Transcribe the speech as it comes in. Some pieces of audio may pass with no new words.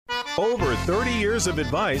Over 30 years of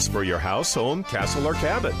advice for your house, home, castle, or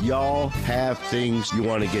cabin. Y'all have things you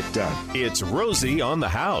want to get done. It's Rosie on the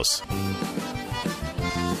House.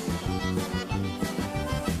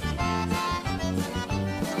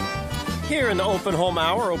 Here in the Open Home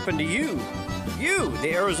Hour, open to you. You,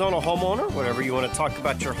 the Arizona homeowner, whatever you want to talk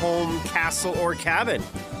about your home, castle, or cabin.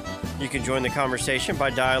 You can join the conversation by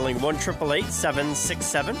dialing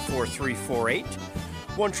 1-888-767-4348.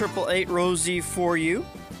 1-888-ROSIE for you.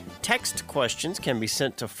 Text questions can be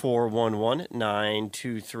sent to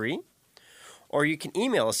 411-923. Or you can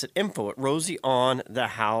email us at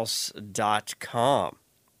info@rosieonthehouse.com.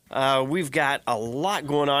 We've got a lot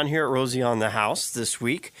going on here at Rosie on the House this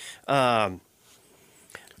week. Yeah,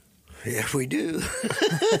 we do.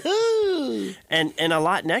 and a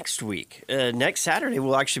lot next week. Next Saturday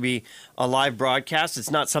will actually be a live broadcast.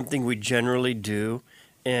 It's not something we generally do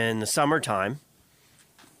in the summertime.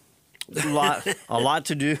 A lot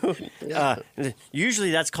to do.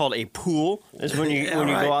 Usually that's called a pool, is when you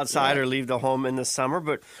go outside or leave the home in the summer.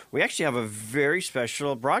 But we actually have a very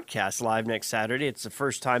special broadcast live next Saturday. It's the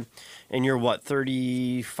first time in your,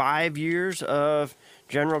 35 years of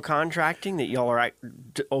general contracting that y'all are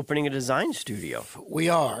opening a design studio. We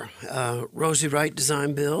are. Rosie Wright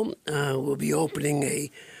Design Build will be opening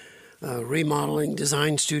a remodeling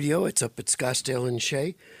design studio. It's up at Scottsdale and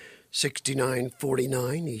Shea.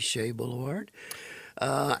 6949 East Shea Boulevard.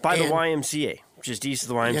 By the YMCA, just east of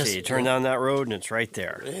the YMCA. Yes, you turn down that road and it's right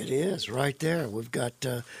there. It is, right there. We've got,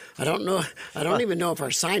 I don't even know if our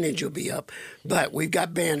signage will be up, but we've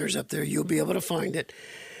got banners up there. You'll be able to find it.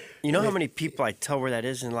 You know how many people I tell where that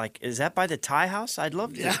is, and is that by the Thai house? I'd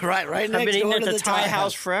love to. Yeah, right next door to the Thai house. I've been eating at the Thai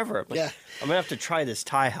house forever. But yeah. I'm going to have to try this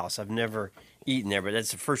Thai house. I've never eaten there, but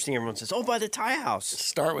that's the first thing everyone says. Oh, by the Thai house.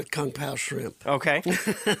 Start with Kung Pao shrimp. Okay.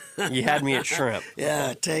 You had me at shrimp.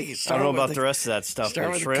 Yeah, take it. I don't know about the rest of that stuff.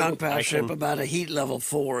 Start with shrimp, Kung Pao shrimp about a heat level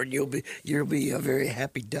 4, and you'll be a very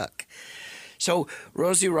happy duck. So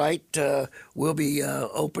Rosie Wright will be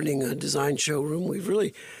opening a design showroom. We've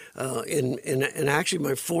really, in actually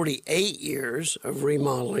my 48 years of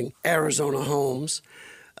remodeling Arizona homes,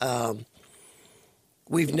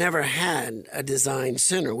 we've never had a design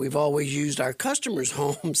center. We've always used our customers'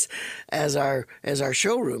 homes as our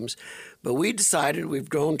showrooms. But we decided we've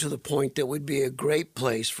grown to the point that would be a great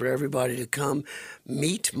place for everybody to come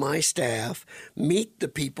meet my staff, meet the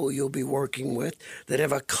people you'll be working with that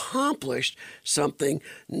have accomplished something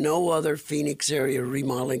no other Phoenix area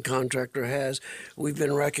remodeling contractor has. We've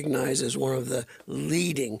been recognized as one of the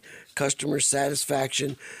leading customer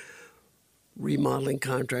satisfaction remodeling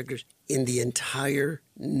contractors in the entire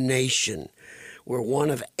nation. We're one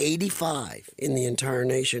of 85 in the entire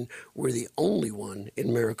nation. We're the only one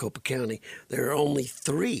in Maricopa County. There are only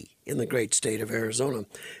 3 in the great state of Arizona,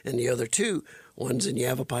 and the other 2, one's in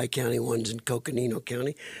Yavapai County, one's in Coconino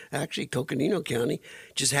County. Actually, Coconino County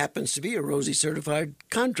just happens to be a Rosie certified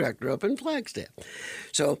contractor up in Flagstaff.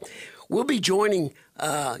 So we'll be joining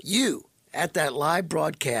you at that live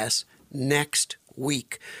broadcast next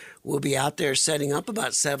week. We'll be out there setting up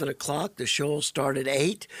about 7 o'clock. The show will start at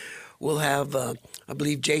 8. We'll have, I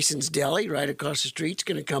believe, Jason's Deli right across the street is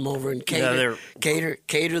going to come over and cater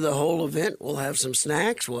the whole event. We'll have some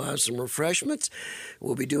snacks. We'll have some refreshments.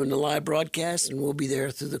 We'll be doing the live broadcast, and we'll be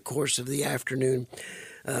there through the course of the afternoon.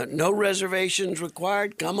 No reservations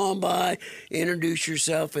required. Come on by, introduce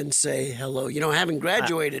yourself, and say hello. You know, having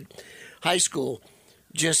graduated high school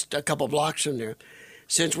just a couple blocks from there,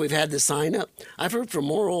 since we've had the sign up, I've heard from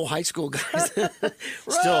more old high school guys.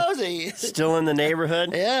 Rosie! Still in the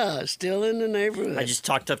neighborhood? Yeah, still in the neighborhood. I just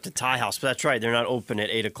talked up to Thai House, but that's right. They're not open at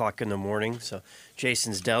 8 o'clock in the morning. So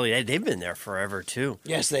Jason's Deli, they've been there forever, too.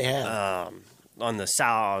 Yes, they have. On the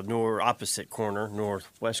opposite corner,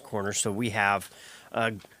 northwest corner. So we have,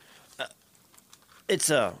 it's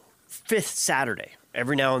a 5th Saturday.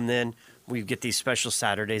 Every now and then we get these special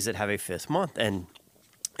Saturdays that have a 5th month. And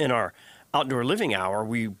in our outdoor living hour,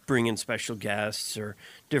 we bring in special guests or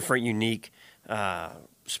different unique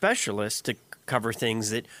specialists to cover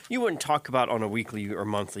things that you wouldn't talk about on a weekly or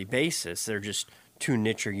monthly basis. They're just too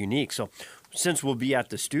niche or unique. So since we'll be at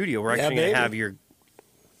the studio, we're actually going to have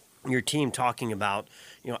your team talking about,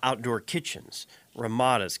 outdoor kitchens,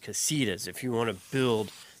 ramadas, casitas, if you want to build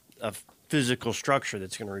a physical structure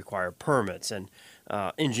that's going to require permits and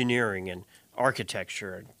engineering and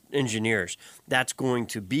architecture and engineers. That's going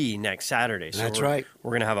to be next Saturday. So that's right.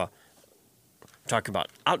 We're going to talk about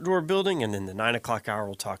outdoor building, and then the 9 o'clock hour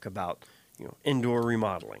we'll talk about indoor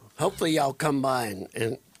remodeling. Hopefully y'all come by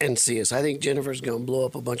and see us. I think Jennifer's going to blow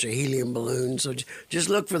up a bunch of helium balloons. So just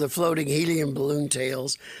look for the floating helium balloon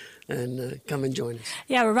tails and come and join us.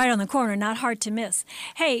 Yeah, we're right on the corner, not hard to miss.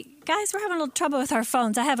 Hey, guys, we're having a little trouble with our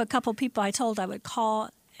phones. I have a couple people I told I would call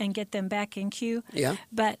and get them back in queue. Yeah.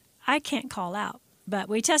 But I can't call out. But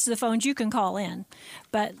we tested the phones. You can call in.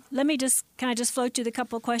 But can I just float you the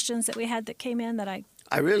couple of questions that we had that came in that I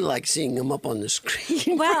really like seeing them up on the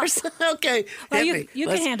screen. Well, okay. Well, hit you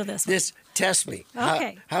me. can handle this one. Test me.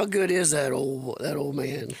 Okay. How good is that old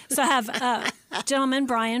man? So I have gentleman,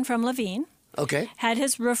 Brian from Levine, Okay. had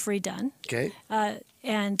his roof redone. Okay.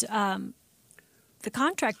 And the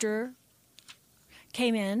contractor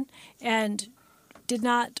came in and did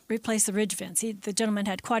not replace the ridge vents. The gentleman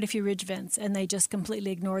had quite a few ridge vents, and they just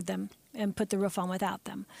completely ignored them and put the roof on without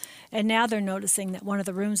them. And now they're noticing that one of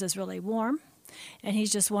the rooms is really warm, and he's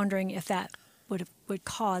just wondering if that would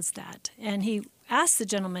cause that. And he asked the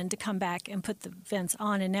gentleman to come back and put the vents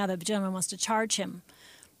on, and now the gentleman wants to charge him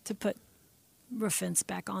to put roof vents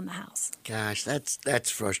back on the house. Gosh, that's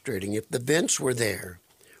frustrating. If the vents were there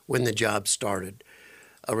when the job started,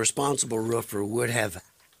 a responsible roofer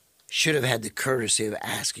should have had the courtesy of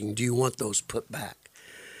asking, do you want those put back?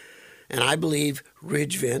 And I believe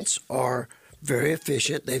ridge vents are very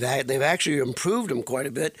efficient. They've actually improved them quite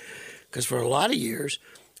a bit, because for a lot of years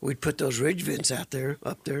we'd put those ridge vents up there,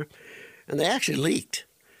 and they actually leaked.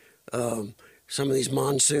 Some of these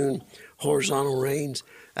monsoon horizontal rains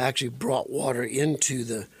actually brought water into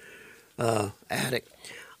the attic.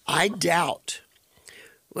 I doubt.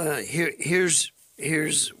 Here's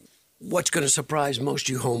what's going to surprise most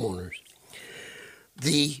you homeowners.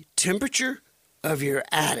 The temperature of your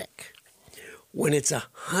attic, when it's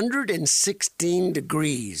 116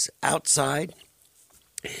 degrees outside,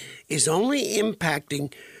 is only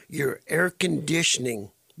impacting your air conditioning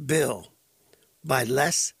bill by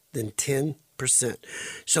less than 10%.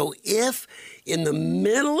 So if in the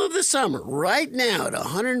middle of the summer, right now at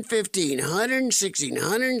 115, 116,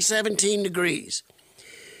 117 degrees,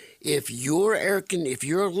 if your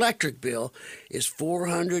electric bill is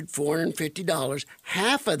 $400, $450,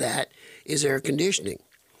 half of that is air conditioning.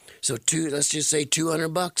 So let's just say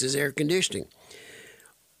 $200 is air conditioning.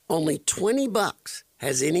 Only $20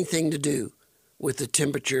 has anything to do with the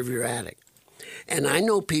temperature of your attic. And I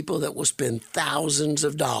know people that will spend thousands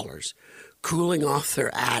of dollars cooling off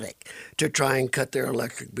their attic to try and cut their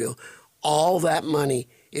electric bill. All that money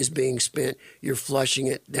is being spent. You're flushing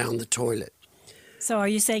it down the toilet. So are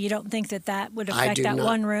you saying you don't think that would affect that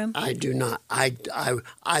one room? I do not.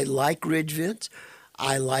 I like ridge vents.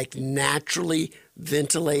 I like naturally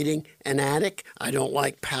ventilating an attic. I don't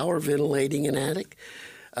like power ventilating an attic.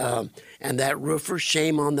 And that roofer,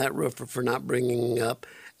 shame on that roofer for not bringing up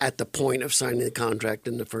at the point of signing the contract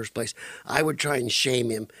in the first place. I would try and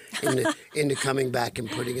shame him into coming back and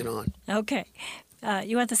putting it on. Okay.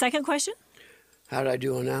 You want the second question? How did I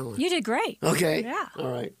do on that one? You did great. Okay. Yeah.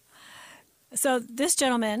 All right. So this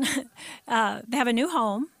gentleman, they have a new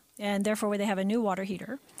home, and therefore they have a new water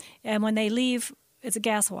heater. And when they leave, it's a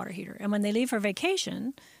gas water heater. And when they leave for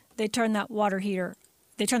vacation, they turn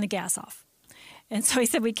the gas off. And so he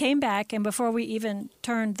said, we came back, and before we even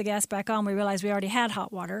turned the gas back on, we realized we already had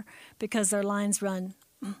hot water because their lines run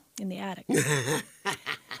in the attic.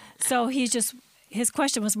 So his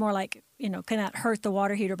question was more like, can that hurt the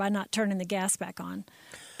water heater by not turning the gas back on?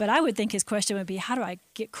 But I would think his question would be, how do I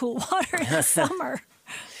get cool water in the summer?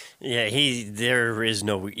 Yeah, there is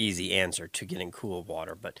no easy answer to getting cool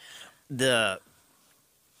water, but the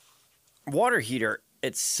water heater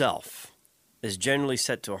itself is generally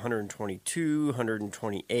set to 122,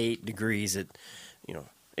 128 degrees.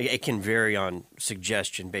 It can vary on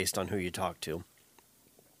suggestion based on who you talk to.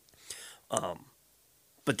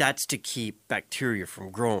 But that's to keep bacteria from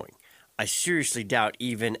growing. I seriously doubt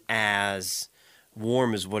even as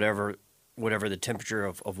warm as whatever the temperature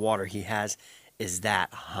of water he has is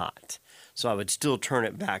that hot. So I would still turn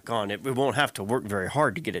it back on. It won't have to work very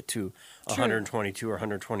hard to get it to 122 or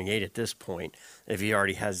 128 at this point if he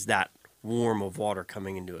already has that warm of water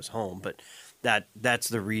coming into his home. But that's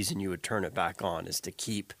the reason you would turn it back on, is to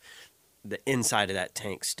keep the inside of that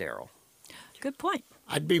tank sterile. Good point.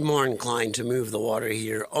 I'd be more inclined to move the water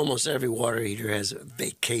heater. Almost every water heater has a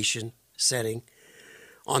vacation setting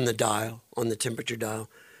on the dial, on the temperature dial.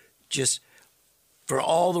 Just for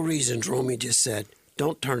all the reasons Romy just said,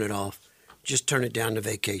 don't turn it off. Just turn it down to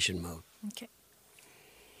vacation mode. Okay.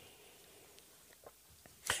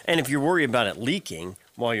 And if you're worried about it leaking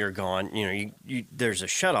while you're gone, there's a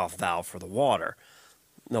shutoff valve for the water.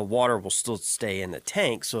 The water will still stay in the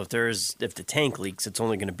tank. So if the tank leaks, it's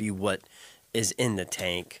only going to be what is in the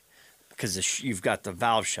tank, because you've got the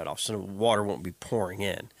valve shut off, so the water won't be pouring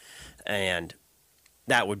in. And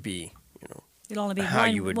that would be, it'll only be how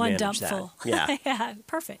you would one manage dump that. full. Yeah. Yeah,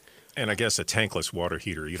 perfect. And I guess a tankless water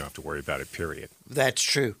heater, you don't have to worry about it, period. That's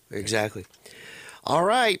true. Exactly. All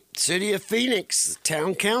right. City of Phoenix,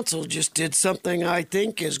 Town Council just did something I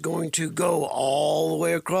think is going to go all the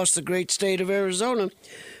way across the great state of Arizona.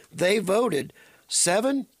 They voted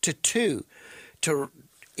 7-2 to,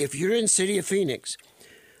 if you're in City of Phoenix,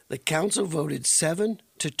 the council voted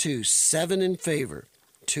 7-2, 7 in favor,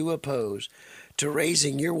 2 opposed, to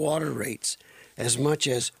raising your water rates as much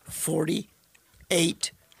as 48%.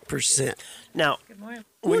 Now,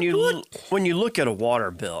 when you look at a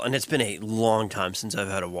water bill, and it's been a long time since I've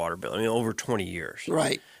had a water bill. I mean, over 20 years.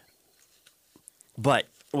 Right. But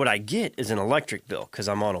what I get is an electric bill because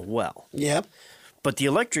I'm on a well. Yep. But the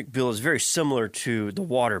electric bill is very similar to the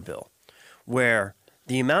water bill, where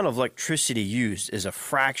the amount of electricity used is a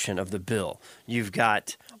fraction of the bill. You've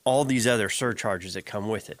got all these other surcharges that come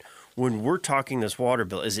with it. When we're talking this water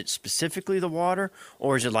bill, is it specifically the water,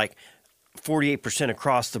 or is it like 48%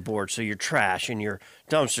 across the board? So your trash and your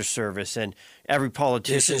dumpster service and every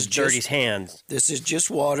politician's dirty hands. This is just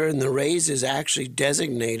water, and the raise is actually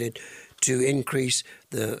designated to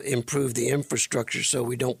improve the infrastructure so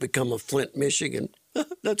we don't become a Flint, Michigan.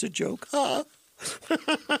 That's a joke.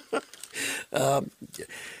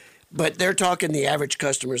 But they're talking the average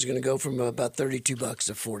customer is going to go from about $32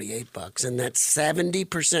 to $48, and that's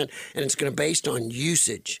 70%, and it's going to be based on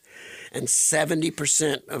usage, and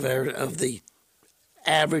 70% of the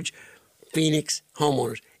average Phoenix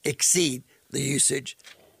homeowners exceed the usage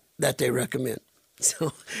that they recommend.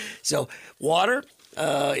 So water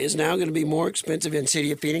is now going to be more expensive in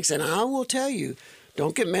City of Phoenix, and I will tell you,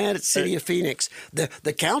 don't get mad at City of Phoenix.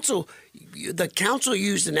 The council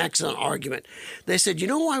used an excellent argument. They said, you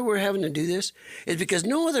know why we're having to do this? It's because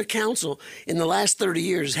no other council in the last 30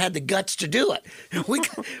 years had the guts to do it.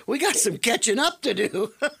 We got some catching up to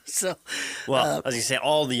do. As you say,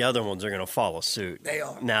 all the other ones are going to follow suit. They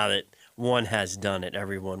are. Now that one has done it,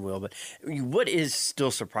 everyone will. But what is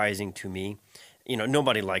still surprising to me,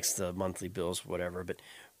 nobody likes the monthly bills, whatever, but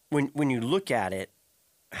when you look at it,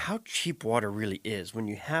 how cheap water really is when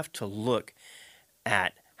you have to look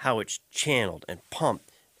at how it's channeled and pumped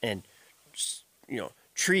and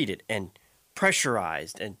treated and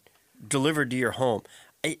pressurized and delivered to your home.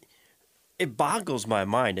 It boggles my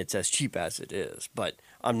mind it's as cheap as it is, but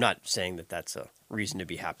I'm not saying that that's a reason to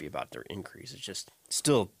be happy about their increase. It just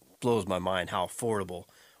still blows my mind how affordable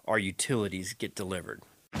our utilities get delivered.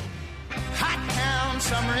 Hot town,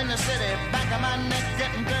 summer in the city, back of my neck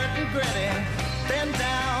getting dirt and gritty. Bend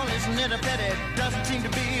down, isn't it a pity? Doesn't seem to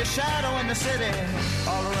be a shadow in the city.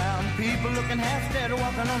 All around, people looking half dead,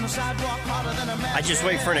 walking on the sidewalk harder than a match. I just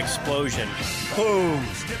wait for an explosion. Boom.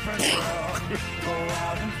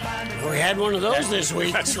 We had one of those this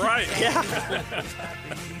week. That's right. Yeah.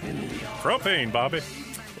 Propane, Bobby.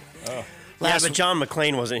 But John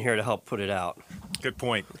McClane wasn't here to help put it out. Good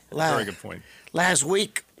point. Very good point. Last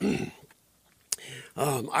week,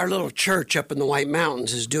 our little church up in the White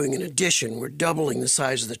Mountains is doing an addition. We're doubling the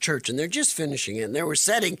size of the church, and they're just finishing it. And they were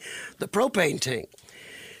setting the propane tank.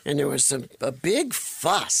 And there was a big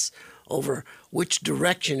fuss over which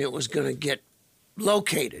direction it was going to get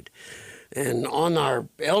located. And on our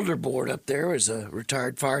elder board up there was a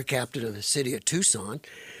retired fire captain of the city of Tucson,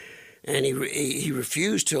 and he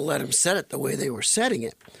refused to let them set it the way they were setting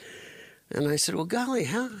it. And I said, well, golly,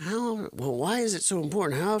 why is it so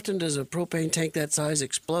important? How often does a propane tank that size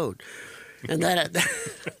explode? And that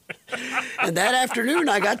afternoon,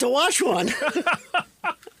 I got to watch one.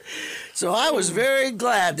 So I was very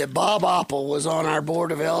glad that Bob Oppel was on our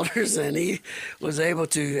board of elders, and he was able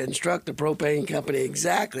to instruct the propane company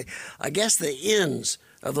exactly. I guess the ends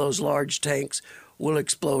of those large tanks will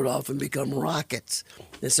explode off and become rockets.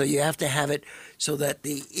 And so you have to have it so that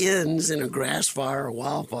the ends in a grass fire or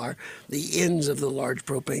wildfire, the ends of the large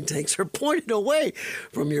propane tanks are pointed away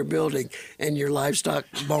from your building and your livestock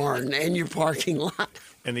barn and your parking lot.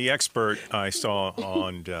 And the expert I saw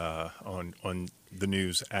on the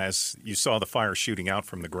news, as you saw the fire shooting out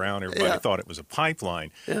from the ground, everybody thought it was a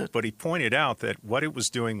pipeline. Yeah. But he pointed out that what it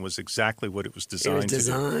was doing was exactly what it was designed to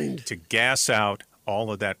do, to gas out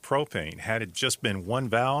all of that propane. Had it just been one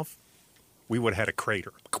valve, we would have had a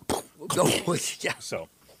crater. Oh, yeah. So,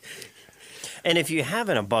 and if you have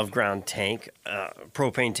an above-ground tank,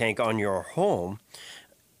 propane tank on your home,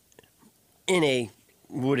 in a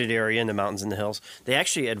wooded area in the mountains and the hills, they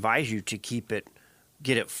actually advise you to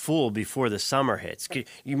get it full before the summer hits.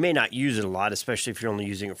 You may not use it a lot, especially if you're only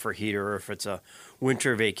using it for heater or if it's a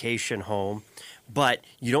winter vacation home, but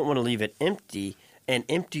you don't want to leave it empty. And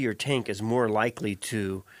empty your tank is more likely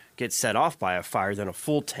to get set off by a fire than a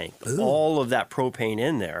full tank. All of that propane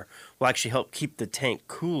in there will actually help keep the tank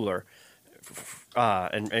cooler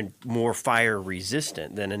and more fire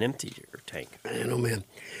resistant than an empty tank. I know, man.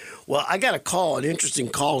 Well, I got an interesting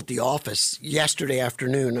call at the office yesterday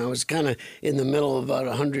afternoon. I was kind of in the middle of about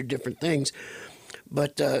 100 different things.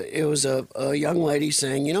 But it was a young lady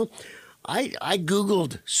saying, I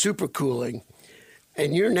Googled supercooling,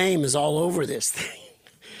 and your name is all over this thing.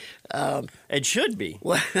 It should be.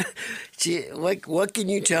 What can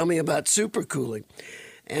you tell me about supercooling?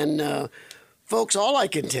 And folks, all I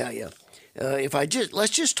can tell you,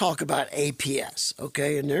 let's just talk about APS,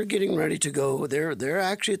 okay? And they're getting ready to go. They're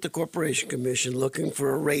actually at the Corporation Commission looking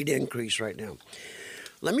for a rate increase right now.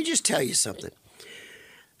 Let me just tell you something.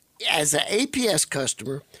 As an APS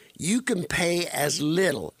customer, you can pay as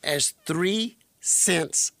little as 3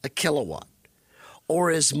 cents a kilowatt,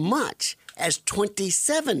 or as much as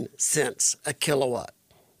 27 cents a kilowatt.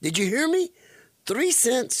 Did you hear me? 3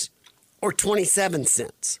 cents or 27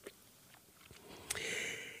 cents.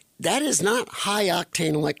 That is not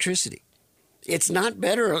high-octane electricity. It's not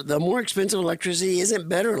better. The more expensive electricity isn't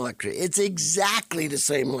better electricity. It's exactly the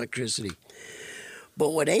same electricity. But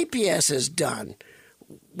what APS has done,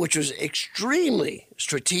 which was extremely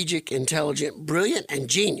strategic, intelligent, brilliant, and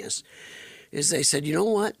genius, is they said, you know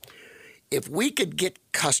what? If we could get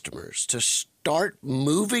customers to start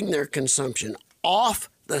moving their consumption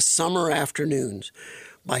off the summer afternoons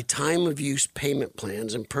by time of use payment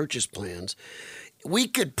plans and purchase plans, we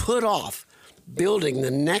could put off building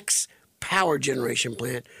the next power generation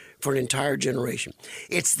plant for an entire generation.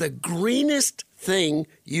 It's the greenest thing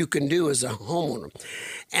you can do as a homeowner.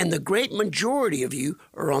 And the great majority of you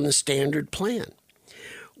are on the standard plan,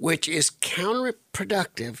 which is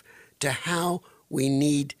counterproductive to how we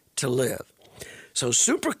need to live. So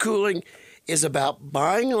supercooling is about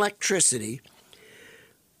buying electricity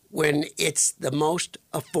when it's the most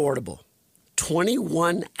affordable.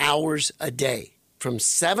 21 hours a day, from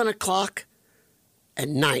 7 o'clock at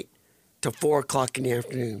night to 4 o'clock in the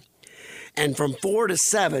afternoon. And from 4 to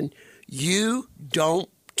 7, you don't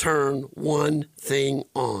turn one thing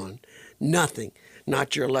on. Nothing.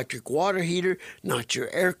 Not your electric water heater, not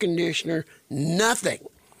your air conditioner, nothing.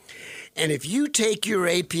 And if you take your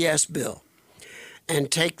APS bill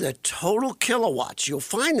and take the total kilowatts, you'll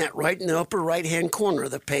find that right in the upper right-hand corner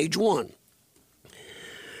of the page 1.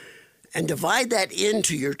 And divide that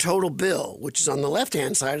into your total bill, which is on the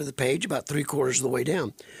left-hand side of the page, about 3/4 of the way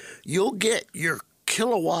down. You'll get your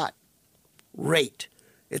kilowatt rate.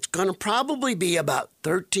 It's going to probably be about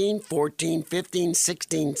 13, 14, 15,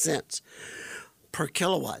 16 cents per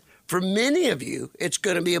kilowatt. For many of you, it's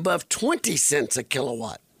going to be above 20 cents a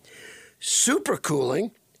kilowatt.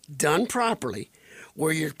 Supercooling, done properly,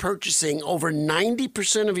 where you're purchasing over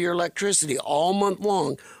 90% of your electricity all month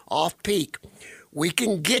long off-peak, we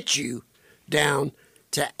can get you down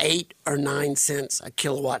to 8 or 9 cents a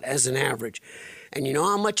kilowatt as an average. And you know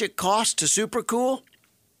how much it costs to supercool?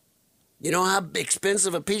 You know how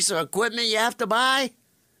expensive a piece of equipment you have to buy?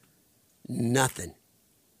 Nothing.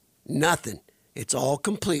 Nothing. It's all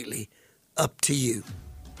completely up to you.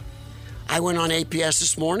 I went on APS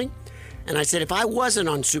this morning, and I said, if I wasn't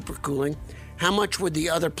on supercooling, how much would the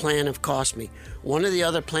other plan have cost me? One of the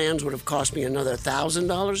other plans would have cost me another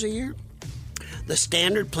 $1,000 a year. The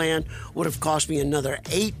standard plan would have cost me another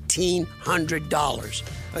 $1,800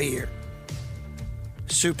 a year.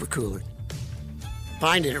 Supercooling.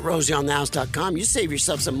 Find it at rosieonthehouse.com. You save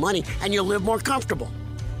yourself some money and you'll live more comfortable.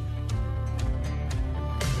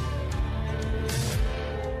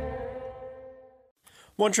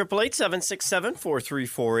 One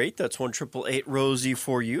 888-767-4348. That's 1-888-ROSIE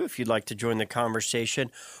for you if you'd like to join the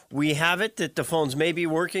conversation. We have it that the phones may be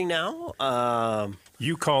working now.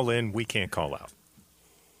 You call in, we can't call out.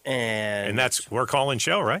 And we're calling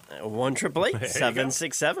show, right?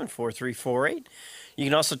 1-888-767-4348. You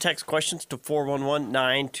can also text questions to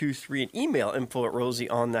 411-923 and email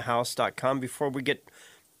info@rosieonthehouse.com. Before we get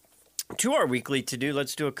to our weekly to-do,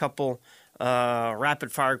 let's do a couple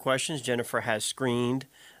rapid-fire questions. Jennifer has screened,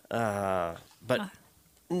 but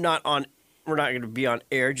not on. We're not going to be on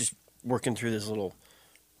air, just working through this little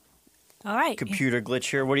computer glitch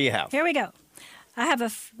here. What do you have? Here we go. I have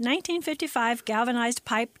a 1955 galvanized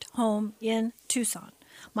piped home in Tucson.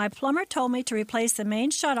 My plumber told me to replace the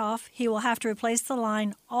main shutoff. He will have to replace the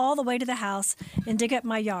line all the way to the house and dig up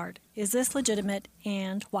my yard. Is this legitimate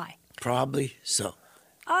and why? Probably so.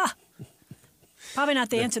 Probably not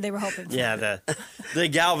the answer they were hoping for. Yeah, the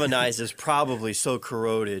galvanized is probably so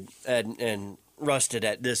corroded and rusted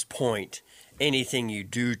at this point. Anything you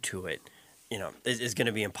do to it, is going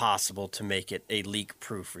to be impossible to make it a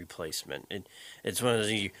leak-proof replacement. It's one of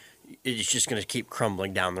those it's just going to keep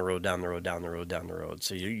crumbling down the road.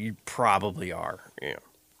 So you probably are.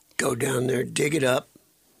 Go down there, dig it up,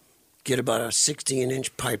 get about a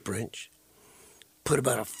 16-inch pipe wrench, put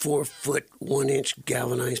about a 4-foot, 1-inch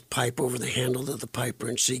galvanized pipe over the handle of the pipe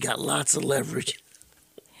wrench, so you got lots of leverage.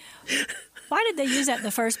 Why did they use that in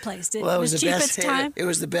the first place? Well, it was the cheapest best. time? It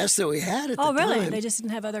was the best that we had at the Oh, time. really? They just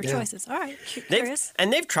didn't have other choices. All right, curious.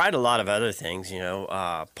 They've tried a lot of other things,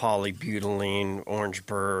 polybutylene,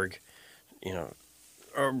 Orangeburg,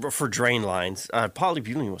 or for drain lines.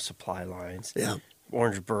 Polybutylene was supply lines. Yeah.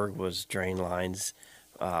 Orangeburg was drain lines.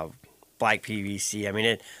 Black PVC. I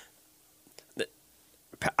mean,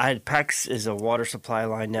 PEX is a water supply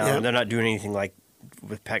line now, and they're not doing anything like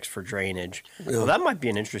with PEX for drainage. Yeah. Well, that might be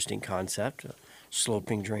an interesting concept,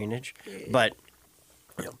 sloping drainage. But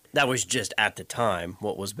that was just at the time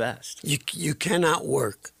what was best. You cannot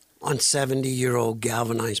work on 70-year-old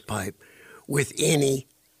galvanized pipe with any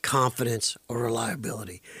confidence or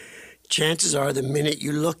reliability. Chances are the minute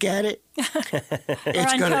you look at it,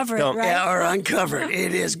 it's going to uncover it.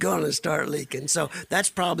 It is going to start leaking. So that's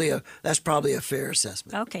probably a fair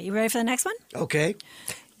assessment. Okay, you ready for the next one? Okay.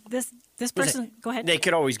 This person, go ahead. They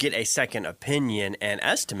could always get a second opinion and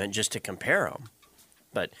estimate just to compare them.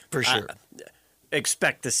 But for sure,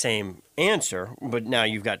 expect the same answer. But now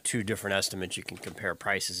you've got two different estimates. You can compare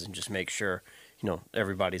prices and just make sure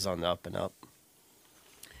everybody's on the up and up.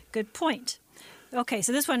 Good point. Okay,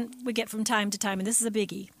 so this one we get from time to time, and this is a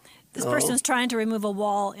biggie. This person's trying to remove a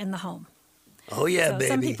wall in the home. Oh, yeah, so baby.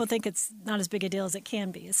 Some people think it's not as big a deal as it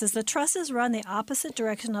can be. It says the trusses run the opposite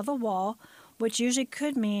direction of the wall, which usually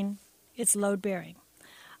could mean it's load-bearing.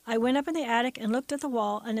 I went up in the attic and looked at the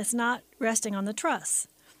wall, and it's not resting on the truss.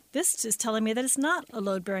 This is telling me that it's not a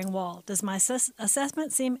load-bearing wall. Does my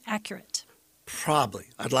assessment seem accurate? Probably.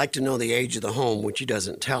 I'd like to know the age of the home, which he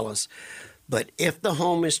doesn't tell us. But if the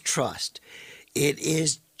home is trussed, it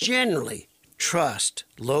is generally trussed,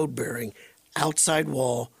 load-bearing, outside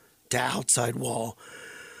wall to outside wall.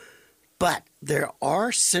 But there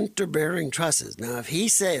are center-bearing trusses. Now,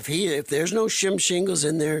 if there's no shim shingles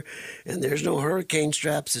in there and there's no hurricane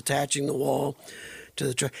straps attaching the wall to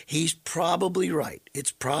the truss, he's probably right.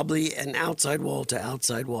 It's probably an outside wall to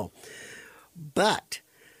outside wall. But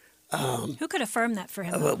who could affirm that for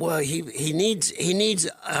him? Well, he needs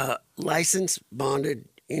a licensed, bonded,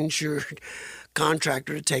 insured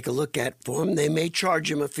contractor to take a look at for him. They may charge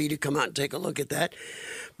him a fee to come out and take a look at that.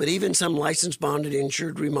 But even some licensed, bonded,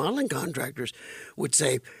 insured remodeling contractors would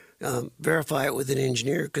say, verify it with an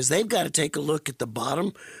engineer, because they've got to take a look at the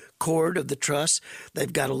bottom cord of the truss.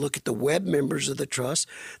 They've got to look at the web members of the truss.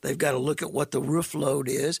 They've got to look at what the roof load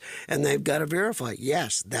is, and they've got to verify,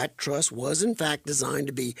 yes, that truss was in fact designed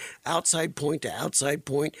to be outside point to outside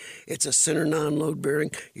point. It's a center non-load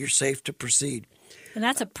bearing. You're safe to proceed. And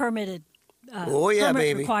that's a permitted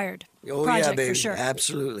baby. Required project, yeah, baby. For sure.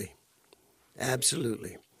 Absolutely.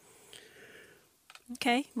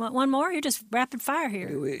 Okay, one more? You're just rapid fire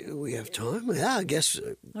here. We have time? Yeah, I guess.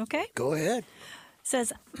 Okay. Go ahead. It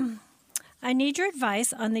says, I need your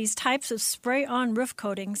advice on these types of spray-on roof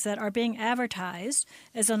coatings that are being advertised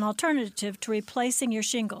as an alternative to replacing your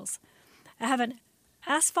shingles. I have an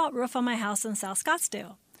asphalt roof on my house in South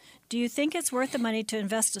Scottsdale. Do you think it's worth the money to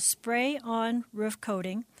invest a spray-on roof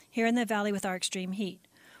coating here in the valley with our extreme heat?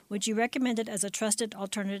 Would you recommend it as a trusted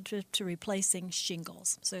alternative to replacing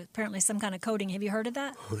shingles? So apparently some kind of coating. Have you heard of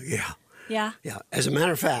that? Yeah. Yeah? Yeah. As a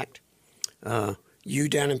matter of fact, you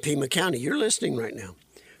down in Pima County, you're listening right now.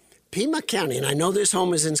 Pima County, and I know this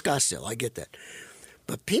home is in Scottsdale, I get that.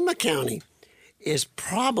 But Pima County is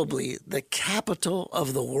probably the capital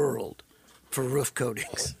of the world for roof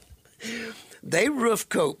coatings. They roof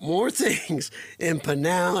coat more things in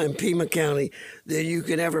Pinal and Pima County than you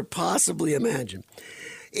can ever possibly imagine.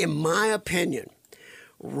 In my opinion,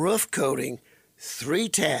 roof coating,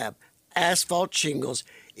 3-tab, asphalt shingles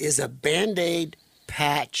is a Band-Aid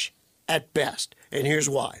patch at best. And here's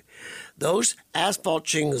why. Those asphalt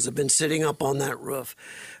shingles have been sitting up on that roof,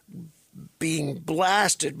 being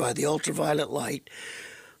blasted by the ultraviolet light,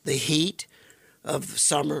 the heat of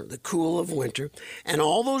summer, the cool of winter, and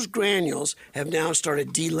all those granules have now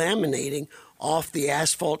started delaminating off the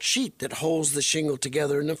asphalt sheet that holds the shingle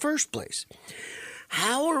together in the first place.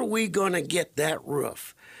 How are we going to get that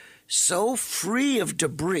roof so free of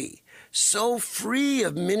debris, so free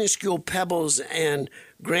of minuscule pebbles and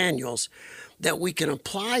granules that we can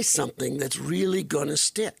apply something that's really going to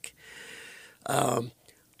stick?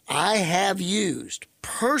 I have used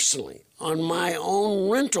personally on my own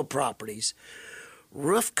rental properties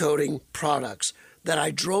roof coating products that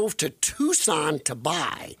I drove to Tucson to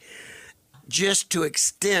buy just to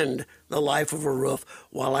extend the life of a roof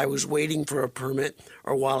while I was waiting for a permit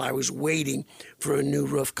or while I was waiting for a new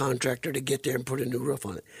roof contractor to get there and put a new roof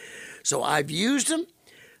on it. So I've used them.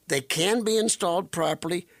 They can be installed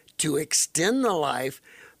properly to extend the life,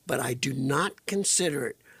 but I do not consider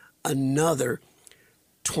it another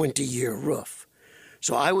 20-year roof.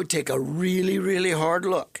 So I would take a really, really hard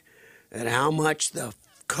look at how much the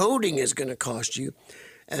coating is going to cost you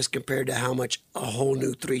as compared to how much a whole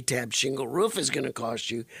new 3-tab shingle roof is going to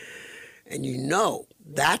cost you. And you know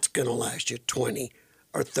that's going to last you 20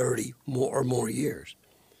 or 30 or more years.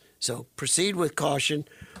 So proceed with caution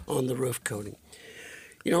on the roof coating.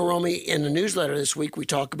 You know, Romy, in the newsletter this week, we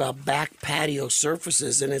talk about back patio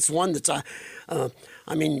surfaces, and it's one that's, I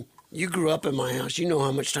mean, you grew up in my house. You know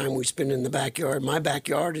how much time we spend in the backyard. My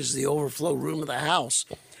backyard is the overflow room of the house.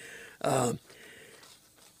 And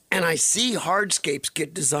I see hardscapes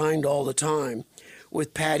get designed all the time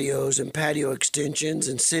with patios and patio extensions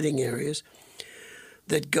and sitting areas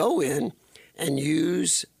that go in and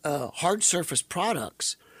use hard surface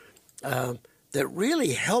products that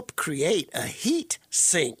really help create a heat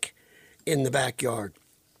sink in the backyard.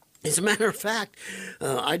 As a matter of fact,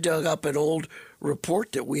 I dug up an old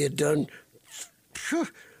report that we had done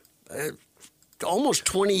almost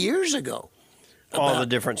 20 years ago. All the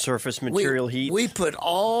different surface material heat. We put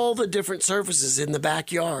all the different surfaces in the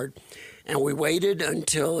backyard, and we waited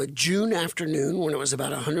until a June afternoon when it was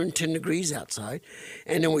about 110 degrees outside,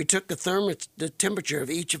 and then we took the temperature of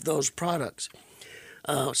each of those products.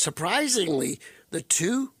 Surprisingly, the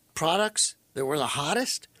two products that were the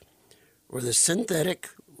hottest were the synthetic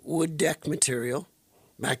wood deck material.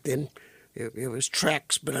 Back then, it was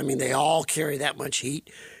Trex, but I mean they all carry that much heat.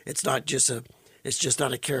 It's just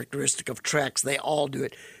not a characteristic of Trex. They all do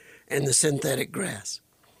it. And the synthetic grass.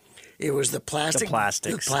 It was the plastics.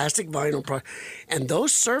 The plastic vinyl product. And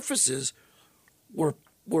those surfaces were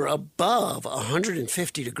above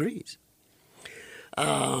 150 degrees.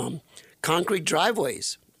 Concrete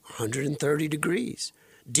driveways, 130 degrees.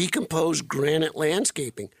 Decomposed granite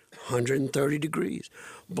landscaping, 130 degrees.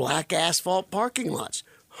 Black asphalt parking lots,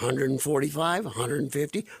 145,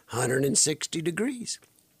 150, 160 degrees.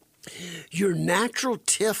 Your natural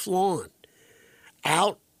TIF lawn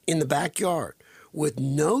out in the backyard with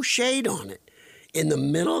no shade on it in the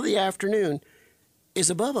middle of the afternoon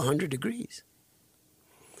is above 100 degrees.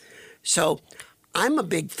 So I'm a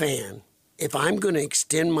big fan. If I'm going to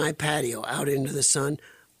extend my patio out into the sun,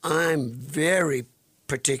 I'm very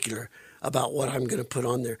particular about what I'm going to put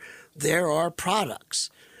on there. There are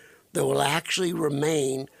products that will actually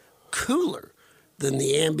remain cooler than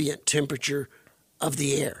the ambient temperature of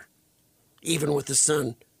the air, even with the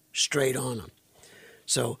sun straight on them.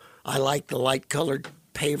 So I like the light-colored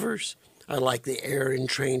pavers. I like the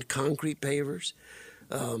air-entrained concrete pavers.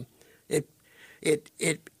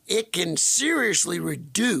 It can seriously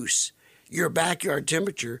reduce your backyard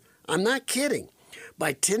temperature, I'm not kidding,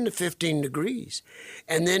 by 10 to 15 degrees.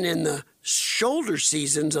 And then in the shoulder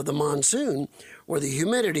seasons of the monsoon, where the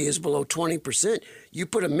humidity is below 20%, you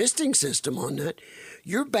put a misting system on that,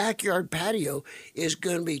 your backyard patio is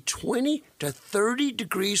going to be 20 to 30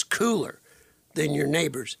 degrees cooler than your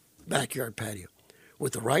neighbor's backyard patio.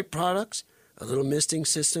 With the right products, a little misting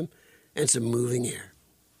system, and some moving air.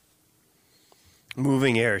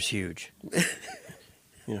 Moving air is huge.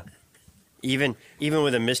 You know, even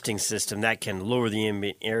with a misting system, that can lower the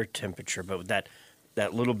ambient air temperature, but with that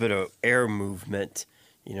little bit of air movement,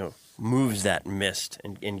 you know, moves that mist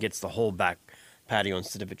and gets the whole back patio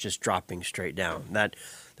instead of it just dropping straight down. That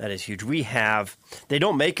is huge. They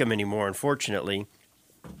don't make them anymore, unfortunately.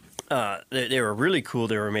 They were really cool.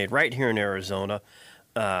 They were made right here in Arizona.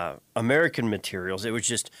 American materials. It was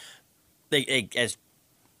just they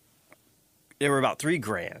were about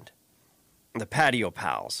 $3,000. The Patio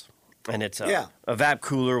Pals, and it's a VAP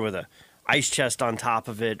cooler with a ice chest on top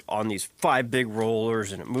of it on these 5 big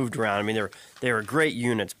rollers, and it moved around. I mean, they were great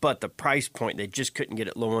units, but the price point, they just couldn't get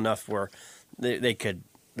it low enough where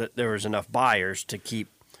there was enough buyers to keep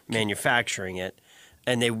manufacturing it,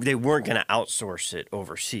 and they weren't going to outsource it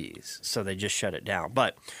overseas, so they just shut it down.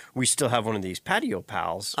 But we still have one of these Patio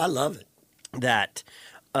Pals. I love it. That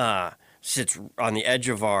sits on the edge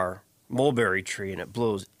of our mulberry tree, and it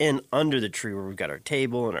blows in under the tree where we've got our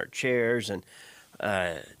table and our chairs, and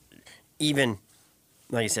even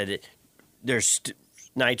like I said, there's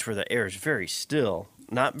nights where the air is very still,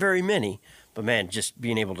 not very many, but man, just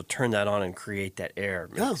being able to turn that on and create that air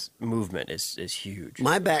movement is huge.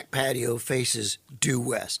 My back patio faces due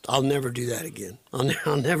west. I'll never do that again.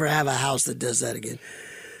 I'll never have a house that does that again.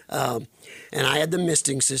 And I had the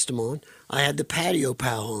misting system on. I had the patio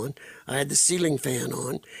pal on. I had the ceiling fan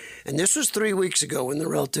on. And this was 3 weeks ago when the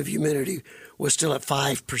relative humidity was still at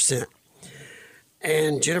 5%.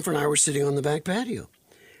 And Jennifer and I were sitting on the back patio.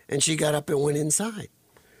 And she got up and went inside.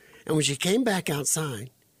 And when she came back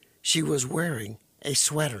outside, she was wearing a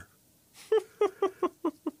sweater.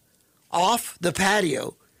 Off the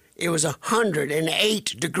patio, it was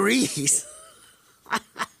 108 degrees.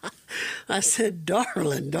 I said,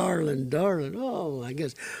 darling, darling, darling. Oh, I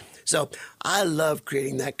guess. So I love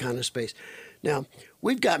creating that kind of space. Now,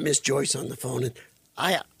 we've got Miss Joyce on the phone, and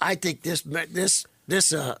I think this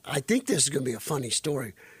I think this is going to be a funny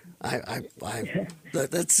story.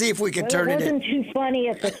 Let's see if we can turn it in. It wasn't too funny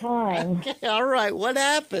at the time. Okay, all right, what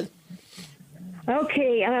happened?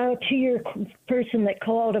 Okay, to your person that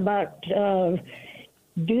called about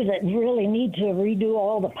do that really need to redo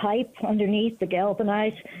all the pipe underneath the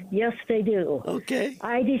galvanized? Yes, they do. Okay.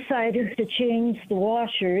 I decided to change the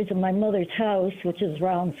washers in my mother's house, which is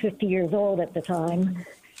around 50 years old at the time.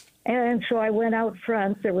 And so I went out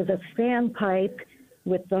front. There was a standpipe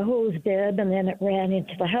with the hose bed, and then it ran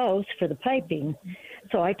into the house for the piping.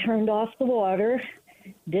 So I turned off the water,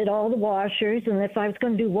 did all the washers, and if I was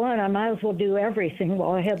going to do one, I might as well do everything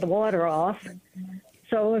while I had the water off.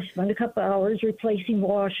 So I spent a couple hours replacing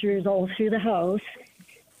washers all through the house,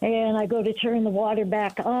 and I go to turn the water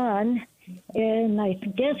back on, and I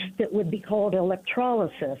guess it would be called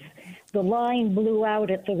electrolysis. The line blew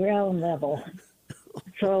out at the ground level.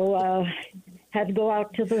 So had to go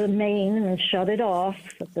out to the main and shut it off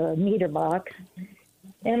at the meter box.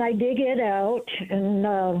 And I dig it out, and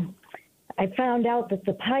I found out that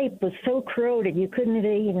the pipe was so corroded you couldn't have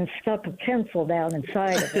even stuck a pencil down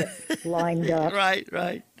inside of it, lined up.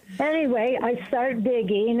 Right. Anyway, I start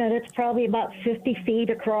digging, and it's probably about 50 feet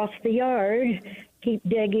across the yard. Keep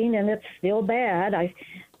digging, and it's still bad. I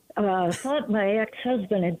thought my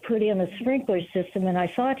ex-husband had put in a sprinkler system, and I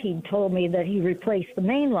thought he'd told me that he replaced the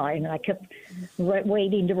main line. I kept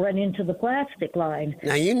waiting to run into the plastic line.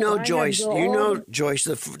 Now, Joyce, Joyce,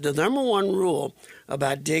 the number one rule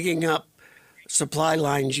about digging up supply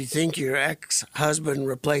lines you think your ex-husband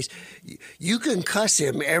replaced, you can cuss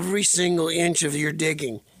him every single inch of your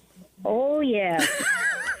digging. Oh, yeah.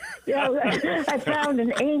 I found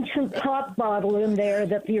an ancient pop bottle in there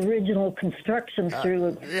that the original construction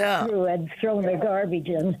crew had thrown their garbage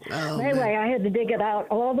in. Oh, anyway, I had to dig it out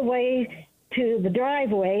all the way to the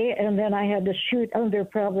driveway, and then I had to shoot under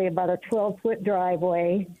probably about a 12-foot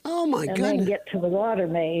driveway. Oh, my goodness. And then get to the water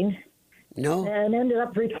main. No. And ended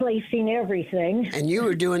up replacing everything. And you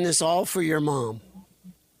were doing this all for your mom?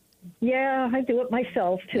 Yeah, I do it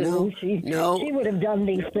myself, too. She would have done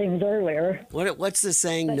these things earlier. What's the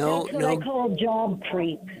saying? But that's what I call job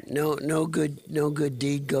creep. No good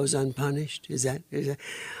deed goes unpunished. Is that?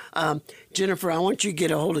 Jennifer, I want you to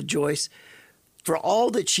get a hold of Joyce. For all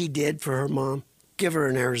that she did for her mom, give her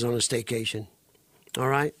an Arizona staycation. All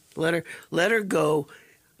right? Let her go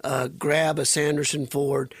grab a Sanderson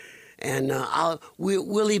Ford, and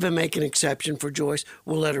we'll even make an exception for Joyce.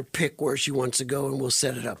 We'll let her pick where she wants to go, and we'll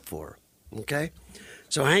set it up for her. Okay?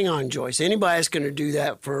 So hang on, Joyce. Anybody that's going to do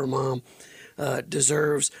that for her mom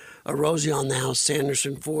deserves a Rosie on the House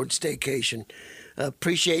Sanderson Ford staycation.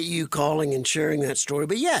 Appreciate you calling and sharing that story.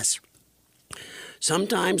 But yes,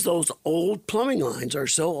 sometimes those old plumbing lines are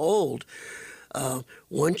so old,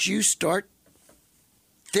 once you start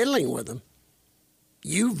fiddling with them,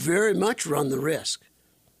 you very much run the risk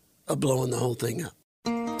of blowing the whole thing up.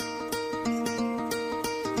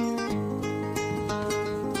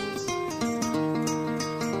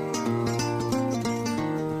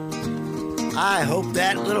 I hope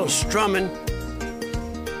that little strumming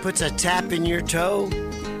puts a tap in your toe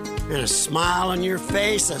and a smile on your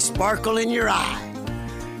face, a sparkle in your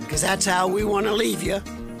eye, because that's how we want to leave you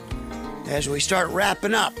as we start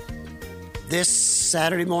wrapping up this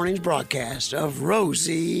Saturday morning's broadcast of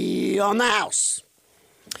Rosie on the House.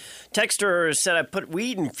 Texter said, I put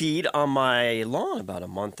weed and feed on my lawn about a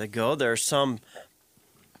month ago.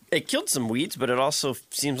 It killed some weeds, but it also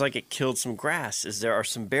seems like it killed some grass, as there are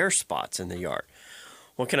some bare spots in the yard.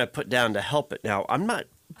 What can I put down to help it? Now, I'm not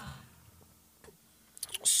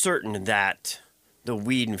certain that the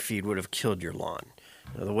weed and feed would have killed your lawn.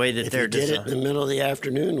 Now, the way that if they're did it in the middle of the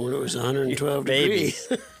afternoon when it was 112 degrees.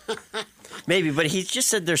 Maybe, but he just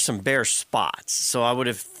said there's some bare spots. So I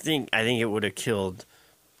think it would have killed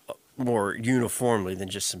more uniformly than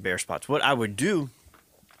just some bare spots. What I would do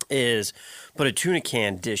is put a tuna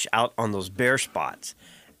can dish out on those bare spots,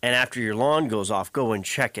 and after your lawn goes off, go and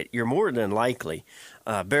check it. You're more than likely,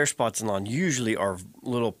 bare spots in lawn usually are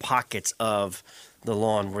little pockets of the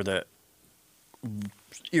lawn where the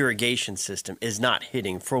irrigation system is not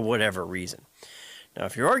hitting for whatever reason. Now,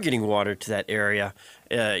 if you are getting water to that area,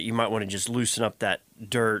 you might want to just loosen up that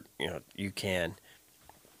dirt. You can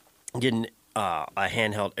get a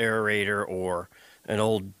handheld aerator or an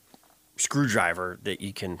old screwdriver that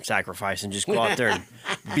you can sacrifice and just go out there and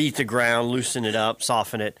beat the ground, loosen it up,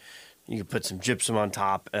 soften it. You can put some gypsum on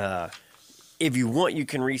top. If you want, you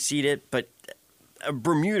can reseed it, but a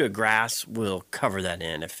Bermuda grass will cover that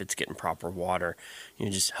in if it's getting proper water.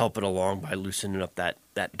 You just help it along by loosening up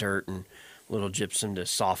that dirt and little gypsum to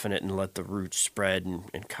soften it and let the roots spread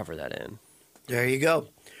and cover that in. There you go.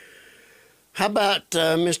 How about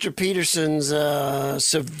Mr. Peterson's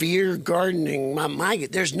severe gardening?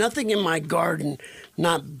 There's nothing in my garden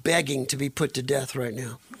not begging to be put to death right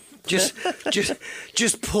now. Just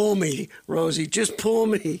pull me, Rosie. Just pull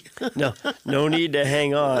me. No need to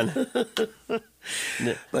hang on.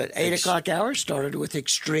 But 8 o'clock hour started with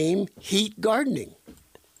extreme heat gardening.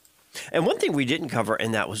 And one thing we didn't cover,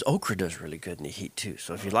 and that was okra does really good in the heat too.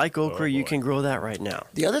 So if you like okra, you can grow that right now.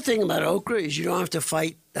 The other thing about okra is you don't have to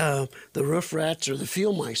fight the roof rats or the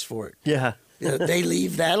field mice for it. Yeah. They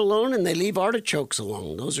leave that alone, and they leave artichokes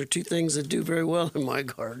alone. Those are two things that do very well in my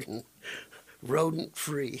garden. Rodent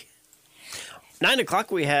free. 9 o'clock,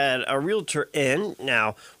 we had a realtor in.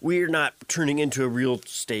 Now, we're not turning into a real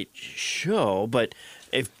estate show, but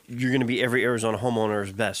if you're going to be every Arizona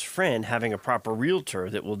homeowner's best friend, having a proper realtor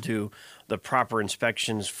that will do the proper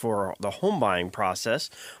inspections for the home buying process,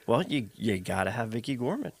 well, you got to have Vicki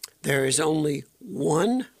Gorman. There is only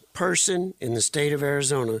one person in the state of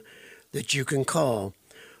Arizona that you can call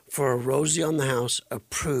for a Rosie on the House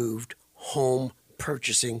approved home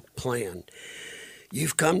purchasing plan.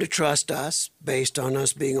 You've come to trust us based on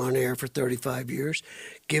us being on air for 35 years,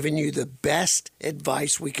 giving you the best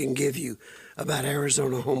advice we can give you about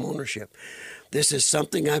Arizona home ownership. This is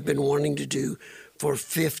something I've been wanting to do for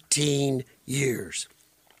 15 years.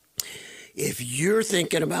 If you're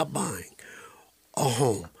thinking about buying a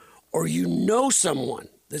home, or you know someone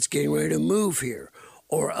that's getting ready to move here,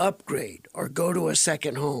 or upgrade, or go to a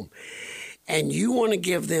second home, and you want to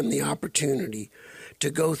give them the opportunity to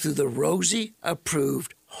go through the Rosie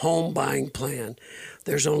approved home buying plan,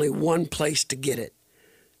 there's only one place to get it.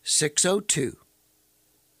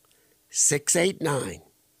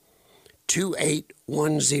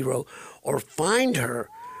 602-689-2810, or find her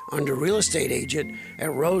under real estate agent at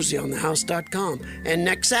rosieonthehouse.com. And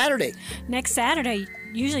next Saturday,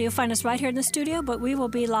 usually you'll find us right here in the studio, but we will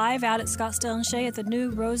be live out at Scottsdale and Shea at the new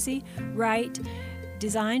Rosie Wright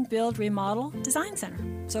Design, Build, Remodel Design Center.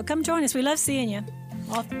 So come join us. We love seeing you.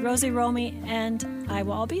 Rosie, Romy, and I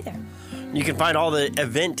will all be there. You can find all the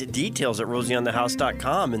event details at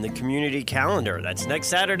rosieonthehouse.com in the community calendar. That's next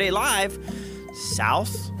Saturday live,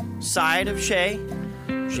 south side of Shea,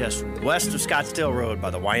 just west of Scottsdale Road by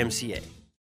the YMCA.